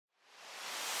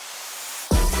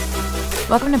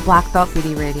Welcome to Black Belt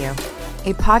Beauty Radio,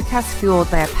 a podcast fueled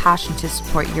by a passion to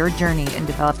support your journey in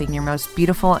developing your most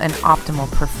beautiful and optimal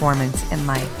performance in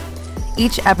life.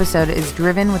 Each episode is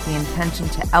driven with the intention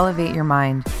to elevate your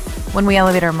mind. When we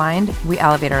elevate our mind, we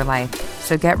elevate our life.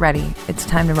 So get ready. It's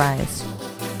time to rise.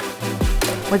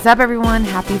 What's up, everyone?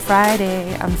 Happy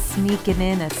Friday. I'm sneaking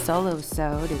in a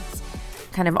Solosode. It's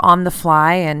kind of on the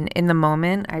fly and in the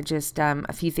moment. I just, a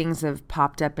few things have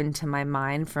popped up into my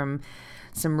mind from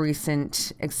some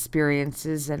recent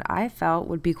experiences that I felt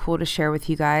would be cool to share with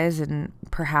you guys and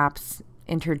perhaps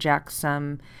interject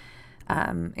some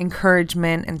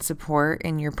encouragement and support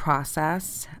in your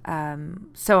process.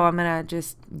 So I'm going to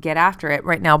just get after it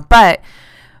right now. But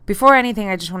before anything,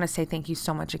 I just want to say thank you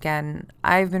so much again.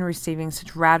 I've been receiving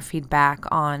such rad feedback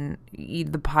on the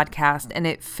podcast, and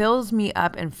it fills me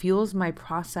up and fuels my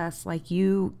process like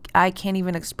I can't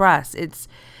even express.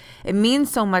 It means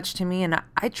so much to me, and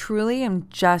I truly am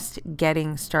just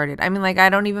getting started. I mean, I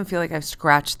don't even feel like I've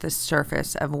scratched the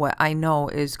surface of what I know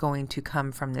is going to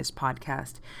come from this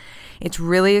podcast. It's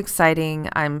really exciting.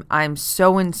 I'm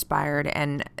so inspired,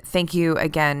 and thank you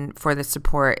again for the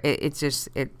support.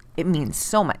 It means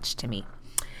so much to me.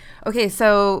 Okay,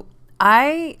 so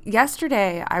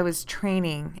yesterday I was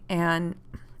training, and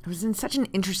I was in such an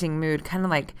interesting mood, kind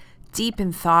of like deep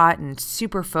in thought and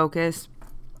super focused.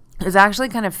 It was actually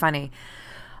kind of funny.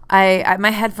 My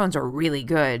headphones are really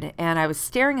good, and I was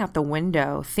staring out the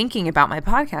window thinking about my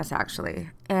podcast,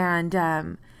 actually. And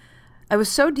I was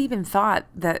so deep in thought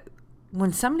that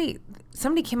when somebody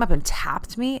came up and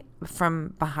tapped me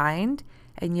from behind,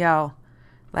 and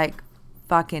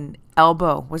fucking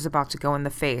elbow was about to go in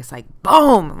the face,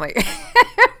 boom,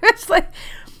 it's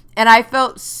and I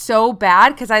felt so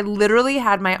bad because I literally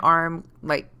had my arm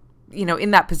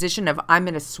in that position of I'm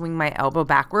going to swing my elbow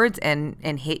backwards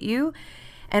and hit you.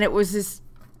 And it was this,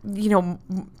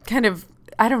 kind of,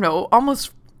 I don't know,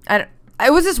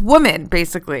 it was this woman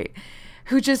basically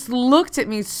who just looked at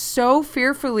me so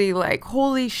fearfully, like,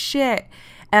 holy shit.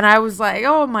 And I was like,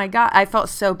 oh my God, I felt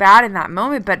so bad in that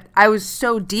moment, but I was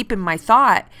so deep in my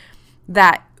thought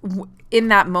that in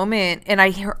that moment, and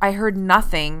I heard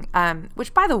nothing,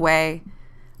 which, by the way,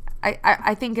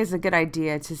 I think is a good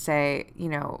idea to say,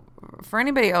 for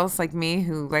anybody else like me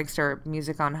who likes their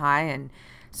music on high and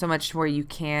so much where you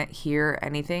can't hear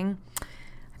anything.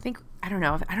 I don't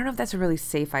know if that's a really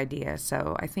safe idea.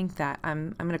 So I think that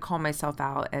I'm going to call myself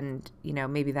out, and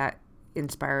maybe that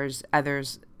inspires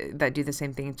others that do the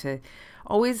same thing to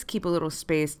always keep a little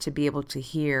space to be able to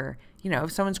hear,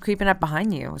 if someone's creeping up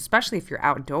behind you, especially if you're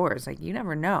outdoors, you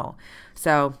never know.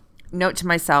 So note to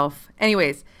myself.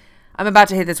 Anyways, I'm about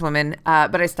to hit this woman,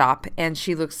 but I stop, and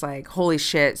she looks like, holy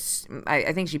shit.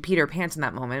 I think she peed her pants in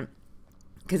that moment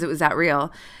because it was that real.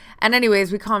 And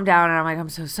anyways, we calmed down, and I'm like, I'm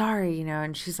so sorry,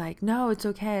 and she's like, no, it's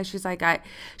okay. She's like, I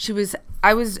was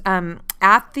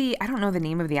at the, I don't know the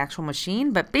name of the actual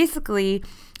machine, but basically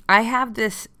I have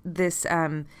this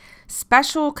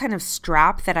special kind of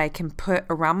strap that I can put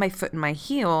around my foot and my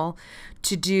heel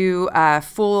to do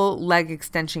full leg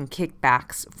extension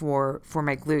kickbacks for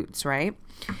my glutes, right?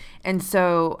 And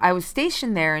so I was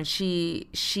stationed there, and she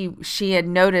had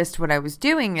noticed what I was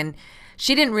doing, and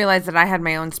she didn't realize that I had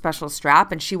my own special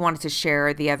strap, and she wanted to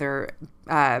share the other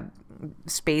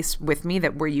space with me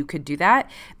where you could do that.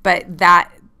 But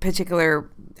that particular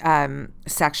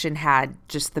section had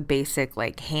just the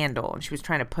basic handle, and she was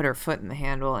trying to put her foot in the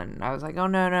handle, and I was like, oh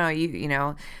no,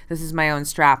 you this is my own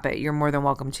strap, but you're more than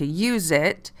welcome to use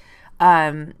it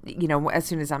as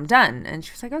soon as I'm done. And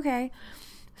she was like, okay.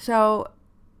 So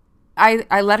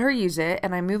I let her use it,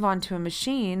 and I move on to a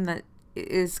machine that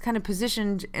is kind of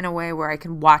positioned in a way where I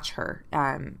can watch her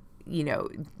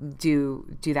do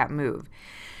that move.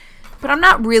 But I'm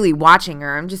not really watching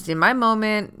her. I'm just in my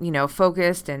moment,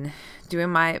 focused and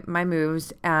doing my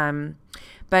moves.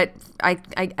 But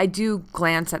I do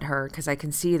glance at her because I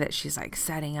can see that she's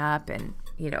setting up, and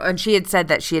and she had said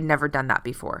that she had never done that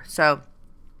before. So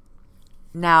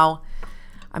now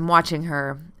I'm watching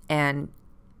her, and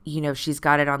she's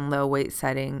got it on low weight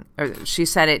setting, or she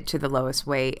set it to the lowest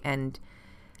weight, and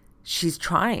she's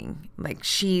trying.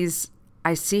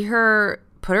 I see her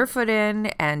put her foot in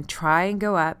and try and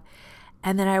go up,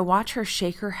 and then I watch her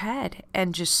shake her head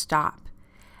and just stop.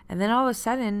 And then all of a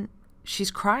sudden,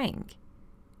 she's crying.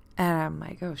 And I'm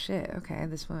like, oh shit, okay,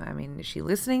 this one, is she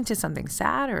listening to something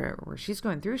sad, or she's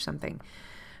going through something?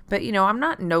 But, I'm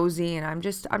not nosy, and I'm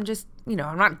just, I'm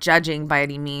not judging by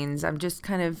any means. I'm just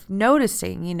kind of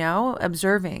noticing,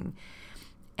 observing.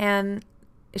 And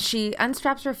she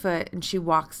unstraps her foot and she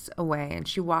walks away and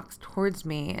she walks towards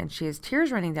me and she has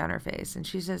tears running down her face. And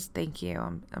she says, thank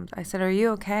you. I said, are you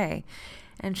okay?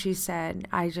 And she said,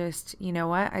 you know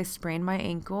what? I sprained my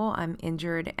ankle. I'm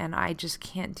injured and I just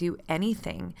can't do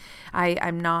anything. I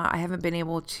haven't been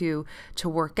able to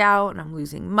work out and I'm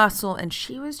losing muscle. And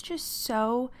she was just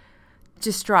so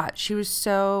distraught. She was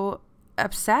so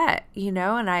upset,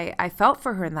 and I felt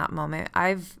for her in that moment.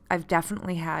 I've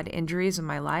definitely had injuries in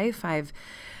my life. I've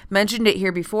mentioned it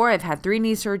here before. I've had 3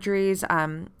 knee surgeries.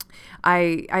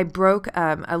 I broke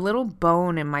a little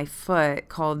bone in my foot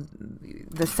called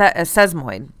a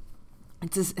sesamoid.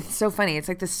 It's so funny. It's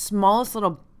like the smallest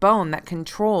little bone that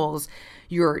controls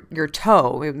your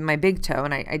toe, my big toe,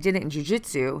 and I did it in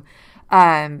jiu-jitsu.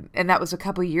 And that was a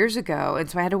couple years ago. And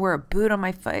so I had to wear a boot on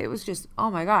my foot. It was just, oh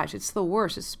my gosh, it's the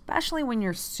worst, especially when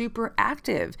you're super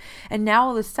active. And now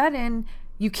all of a sudden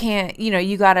you can't,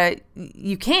 you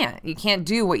can't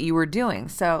do what you were doing.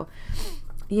 So,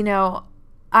 in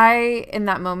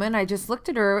that moment, I just looked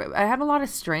at her. I had a lot of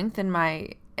strength in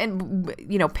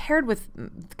paired with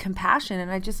compassion. And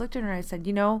I just looked at her and I said,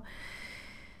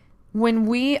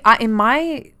 when in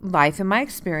my life, in my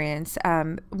experience,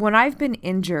 when I've been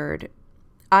injured,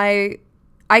 I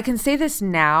can say this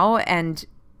now, and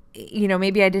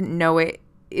maybe I didn't know it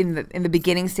in the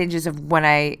beginning stages of when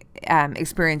I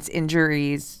experienced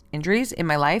injuries in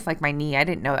my life, like my knee. I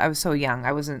didn't know. I was so young.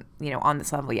 I wasn't on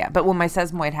this level yet. But when my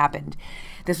sesamoid happened,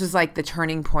 this was like the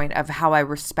turning point of how I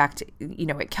respect.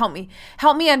 It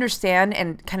helped me understand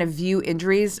and kind of view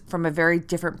injuries from a very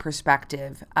different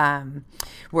perspective.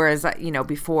 Whereas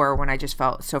before, when I just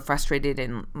felt so frustrated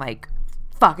and like,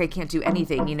 fuck, I can't do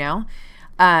anything.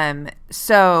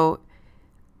 So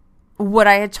what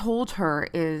I had told her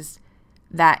is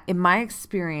that in my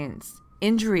experience,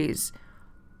 injuries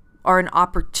are an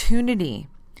opportunity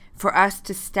for us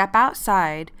to step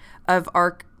outside of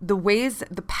the ways,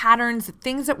 the patterns, the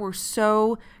things that we're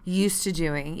so used to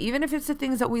doing, even if it's the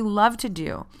things that we love to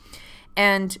do,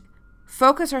 and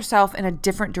focus ourselves in a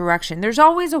different direction. There's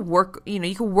always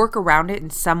you can work around it in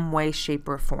some way, shape,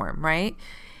 or form, right?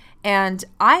 And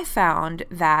I found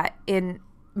that every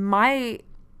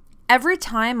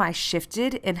time I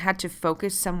shifted and had to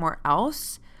focus somewhere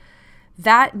else,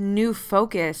 that new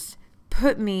focus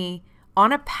put me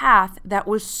on a path that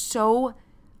was so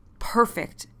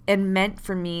perfect and meant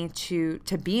for me to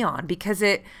be on, because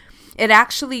it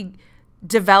actually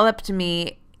developed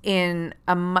me in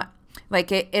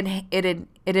it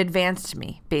advanced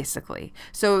me, basically.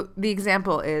 So the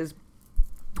example is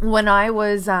when I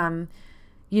was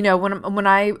when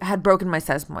I had broken my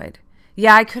sesamoid.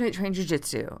 Yeah, I couldn't train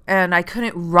jiu-jitsu and I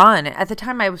couldn't run. At the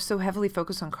time I was so heavily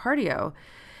focused on cardio.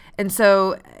 And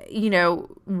so,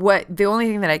 the only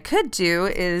thing that I could do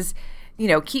is,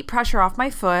 keep pressure off my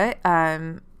foot.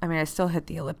 I still hit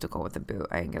the elliptical with the boot.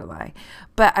 I ain't gonna lie.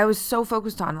 But I was so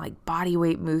focused on like body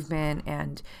weight movement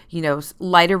and,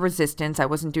 lighter resistance. I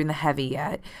wasn't doing the heavy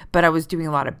yet, but I was doing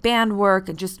a lot of band work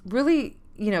and just really,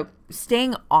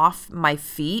 staying off my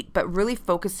feet, but really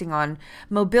focusing on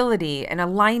mobility and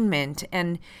alignment.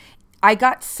 And I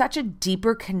got such a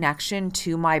deeper connection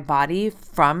to my body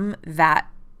from that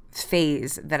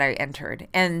phase that I entered.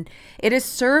 And it has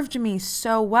served me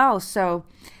so well. So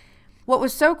what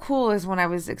was so cool is when I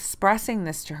was expressing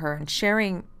this to her and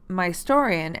sharing my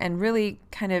story and really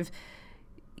kind of,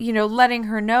 letting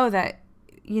her know that,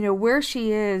 where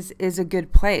she is a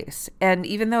good place. And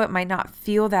even though it might not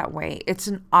feel that way, it's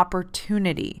an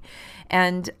opportunity.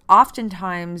 And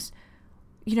oftentimes,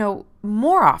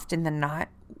 more often than not,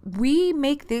 we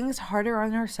make things harder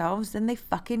on ourselves than they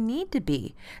fucking need to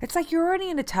be. It's like you're already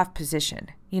in a tough position,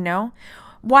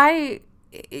 Why?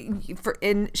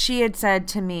 And she had said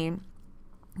to me,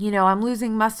 I'm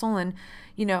losing muscle and,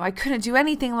 I couldn't do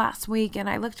anything last week. And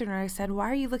I looked at her and I said, why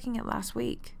are you looking at last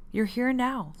week? You're here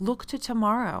now. Look to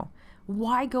tomorrow.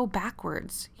 Why go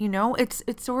backwards?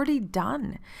 It's already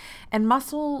done. And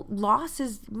muscle loss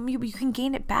is, you can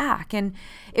gain it back. And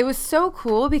it was so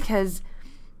cool because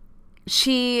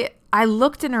I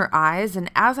looked in her eyes, and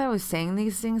as I was saying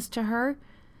these things to her,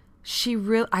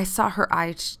 I saw her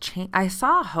eyes change. I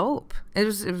saw hope. It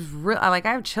was real. Like,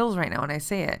 I have chills right now when I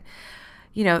say it.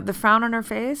 The frown on her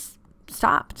face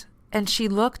stopped. And she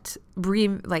looked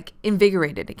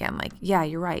invigorated again. Like, yeah,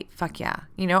 you're right. Fuck yeah.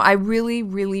 I really,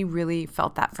 really, really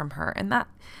felt that from her. And that,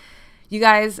 you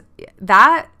guys,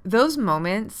 those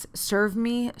moments served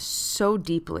me so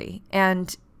deeply.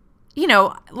 And,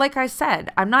 like I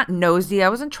said, I'm not nosy. I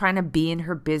wasn't trying to be in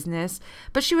her business,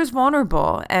 but she was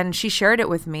vulnerable and she shared it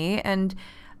with me and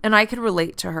I could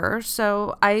relate to her.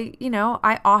 So I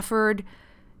offered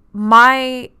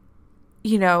my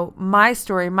my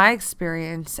story, my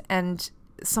experience, and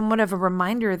somewhat of a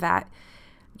reminder that,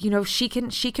 she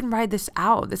can ride this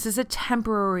out. This is a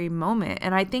temporary moment.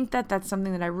 And I think that that's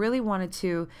something that I really wanted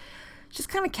to just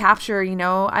kind of capture.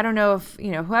 I don't know if,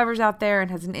 whoever's out there and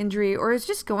has an injury or is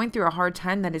just going through a hard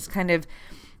time that is kind of,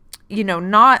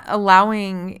 not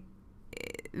allowing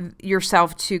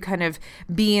yourself to kind of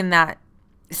be in that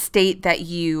state that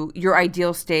your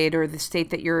ideal state, or the state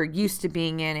that you're used to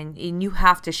being in, and you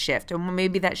have to shift. And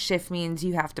maybe that shift means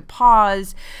you have to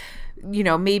pause.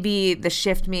 Maybe the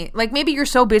shift means, like, maybe you're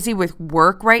so busy with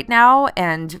work right now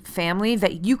and family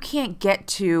that you can't get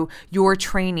to your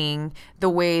training the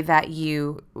way that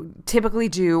you typically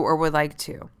do or would like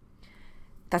to.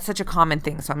 That's such a common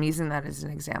thing, so I'm using that as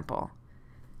an example.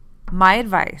 My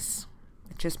advice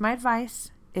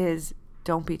is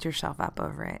don't beat yourself up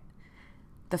over it.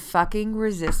 The fucking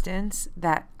resistance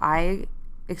that I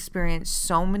experience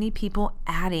so many people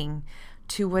adding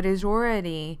to what is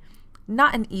already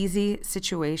not an easy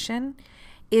situation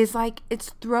is like, it's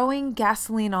throwing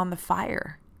gasoline on the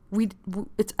fire.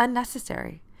 It's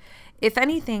unnecessary. If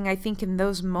anything, I think in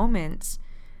those moments,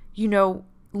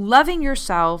 loving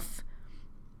yourself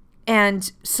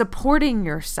and supporting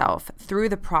yourself through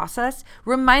the process,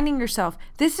 reminding yourself,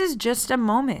 this is just a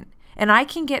moment and I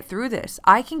can get through this.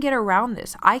 I can get around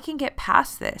this. I can get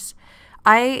past this.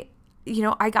 I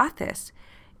got this.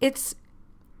 It's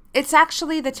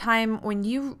actually the time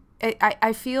when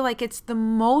I feel like it's the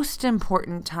most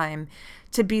important time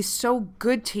to be so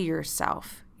good to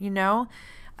yourself,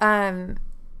 and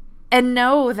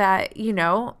know that,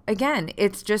 again,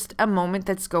 it's just a moment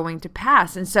that's going to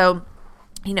pass. And so,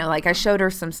 like I showed her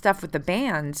some stuff with the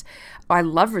bands. I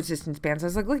love resistance bands. I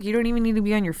was like, look, you don't even need to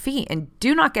be on your feet, and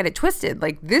do not get it twisted.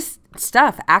 Like, this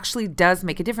stuff actually does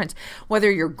make a difference.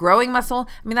 Whether you're growing muscle,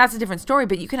 that's a different story,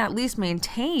 but you can at least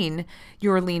maintain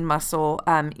your lean muscle,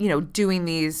 doing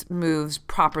these moves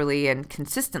properly and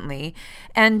consistently.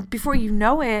 And before you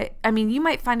know it, you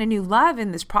might find a new love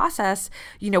in this process,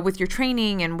 with your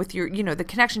training and with your, the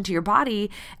connection to your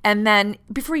body. And then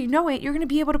before you know it, you're going to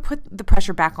be able to put the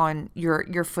pressure back on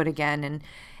your foot again,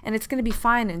 and it's going to be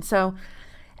fine. And so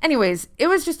anyways, it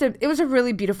was a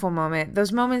really beautiful moment.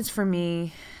 Those moments for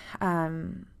me,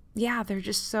 they're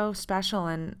just so special.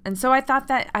 And so I thought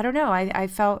that, I don't know, I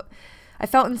felt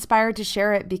inspired to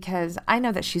share it, because I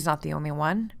know that she's not the only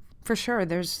one. For sure,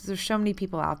 there's so many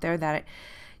people out there that,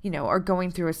 are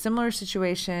going through a similar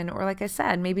situation, or like I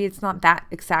said, maybe it's not that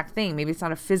exact thing. Maybe it's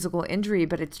not a physical injury,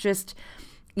 but it's just,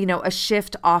 a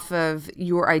shift off of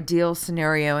your ideal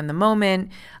scenario in the moment.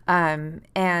 And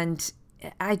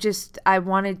I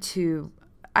wanted to,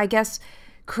 I guess,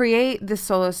 create the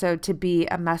Solosode to be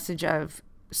a message of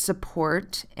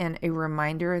support and a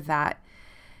reminder that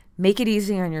make it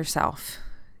easy on yourself,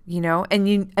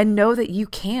 and know that you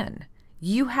can.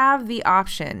 You have the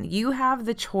option. You have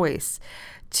the choice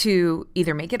to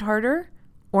either make it harder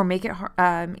or make it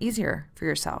easier for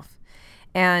yourself.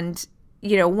 And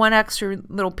one extra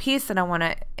little piece that I want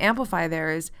to amplify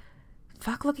there is,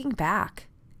 fuck looking back.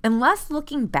 Unless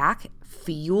looking back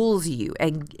fuels you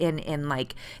and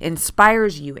like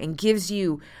inspires you and gives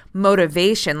you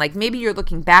motivation. Like, maybe you're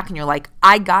looking back and you're like,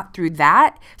 I got through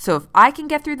that. So if I can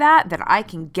get through that, then I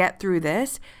can get through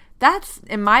this. That's,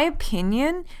 in my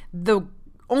opinion, the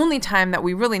only time that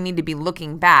we really need to be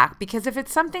looking back. Because if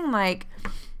it's something like,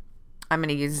 I'm going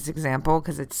to use this example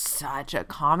because it's such a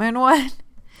common one.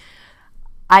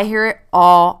 I hear it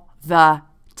all the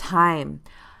time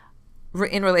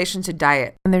in relation to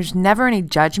diet. And there's never any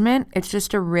judgment. It's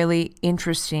just a really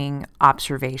interesting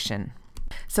observation.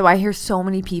 So I hear so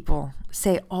many people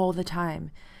say all the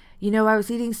time, I was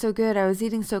eating so good. I was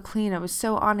eating so clean. I was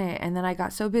so on it. And then I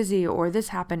got so busy, or this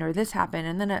happened.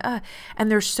 And then,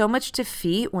 and there's so much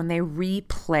defeat when they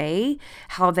replay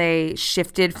how they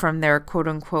shifted from their quote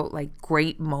unquote, like,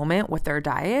 great moment with their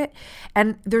diet.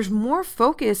 And there's more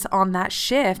focus on that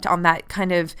shift, on that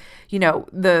kind of,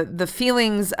 the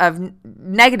feelings of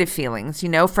negative feelings,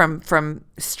 from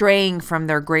straying from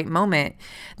their great moment,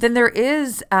 than there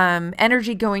is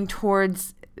energy going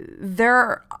towards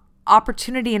their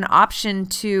opportunity and option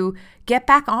to get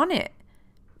back on it.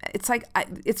 It's like,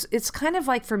 it's kind of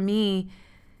like, for me,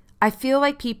 I feel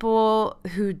like people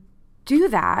who do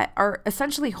that are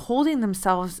essentially holding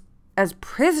themselves as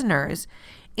prisoners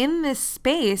in this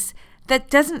space that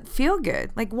doesn't feel good.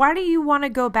 Like, why do you want to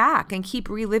go back and keep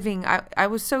reliving, I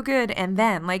was so good, and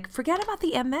then, like, forget about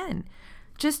the and then.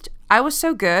 Just, I was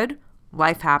so good,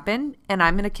 life happened, and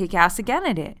I'm going to kick ass again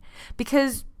at it.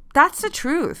 Because that's the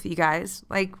truth, you guys.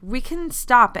 Like, we can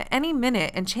stop at any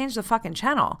minute and change the fucking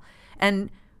channel. And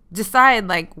decide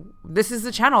like, this is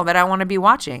the channel that I want to be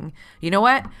watching. You know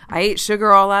what? I ate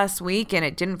sugar all last week and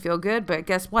it didn't feel good, but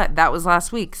guess what? That was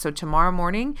last week. So tomorrow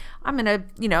morning, I'm going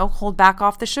to, hold back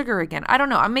off the sugar again. I don't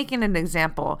know. I'm making an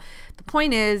example. The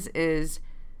point is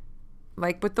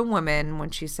like with the woman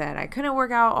when she said, I couldn't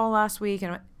work out all last week,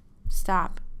 and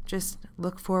stop. Just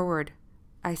look forward.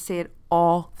 I say it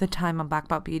all the time on Black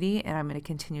Belt Beauty, and I'm going to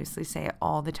continuously say it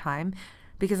all the time,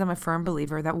 because I'm a firm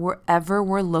believer that wherever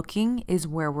we're looking is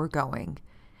where we're going.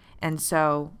 And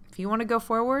so if you want to go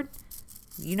forward,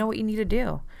 you know what you need to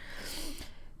do.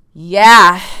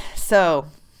 Yeah. So,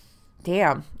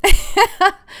 damn.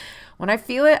 When I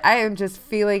feel it, I am just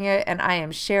feeling it, and I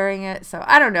am sharing it. So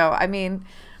I don't know. I mean,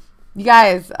 you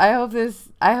guys, I hope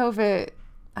it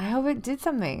did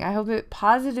something. I hope it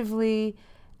positively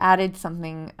added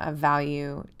something of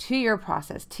value to your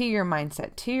process, to your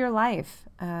mindset, to your life.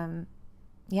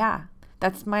 Yeah,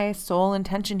 that's my sole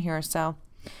intention here. So,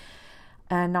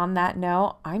 and on that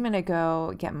note, I'm going to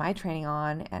go get my training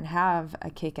on and have a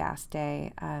kick-ass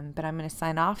day. But I'm going to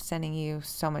sign off, sending you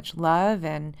so much love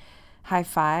and high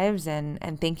fives, and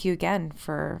thank you again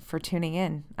for tuning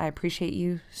in. I appreciate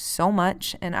you so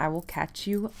much, and I will catch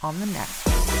you on the next.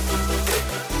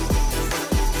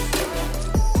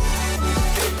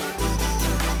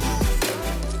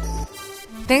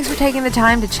 Thanks for taking the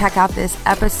time to check out this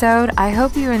episode. I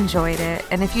hope you enjoyed it.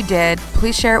 And if you did,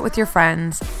 please share it with your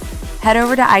friends. Head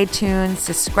over to iTunes,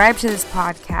 subscribe to this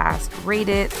podcast, rate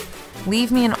it,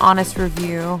 leave me an honest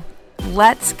review.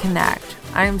 Let's connect.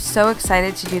 I'm so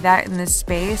excited to do that in this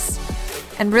space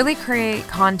and really create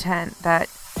content that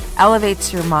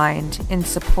elevates your mind in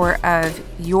support of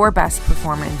your best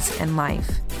performance in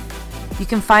life. You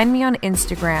can find me on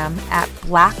Instagram at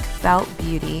Black Belt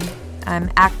Beauty.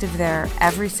 I'm active there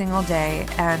every single day,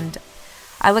 and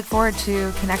I look forward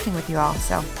to connecting with you all.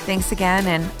 So thanks again,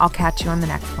 and I'll catch you on the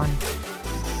next one.